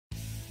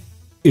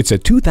It's a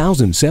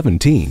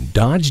 2017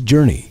 Dodge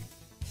Journey.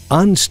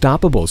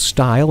 Unstoppable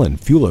style and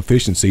fuel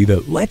efficiency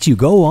that lets you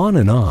go on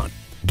and on.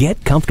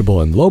 Get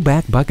comfortable in low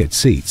back bucket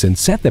seats and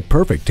set the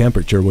perfect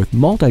temperature with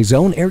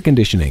multi-zone air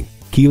conditioning.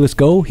 Keyless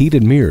go,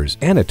 heated mirrors,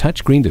 and a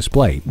touchscreen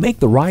display make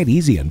the ride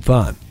easy and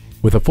fun.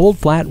 With a fold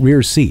flat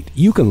rear seat,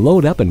 you can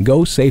load up and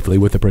go safely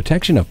with the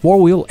protection of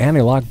four-wheel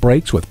anti-lock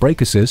brakes with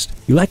brake assist,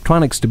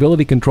 electronic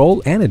stability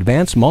control, and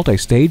advanced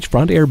multi-stage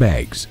front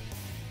airbags.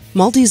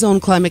 Multi-zone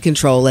climate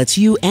control lets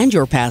you and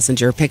your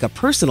passenger pick a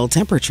personal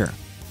temperature.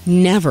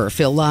 Never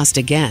feel lost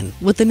again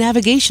with the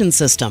navigation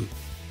system.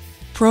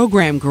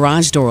 Program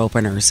garage door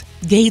openers,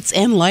 gates,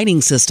 and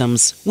lighting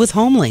systems with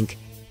HomeLink.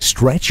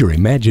 Stretch your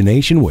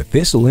imagination with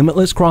this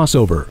limitless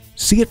crossover.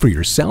 See it for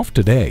yourself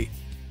today.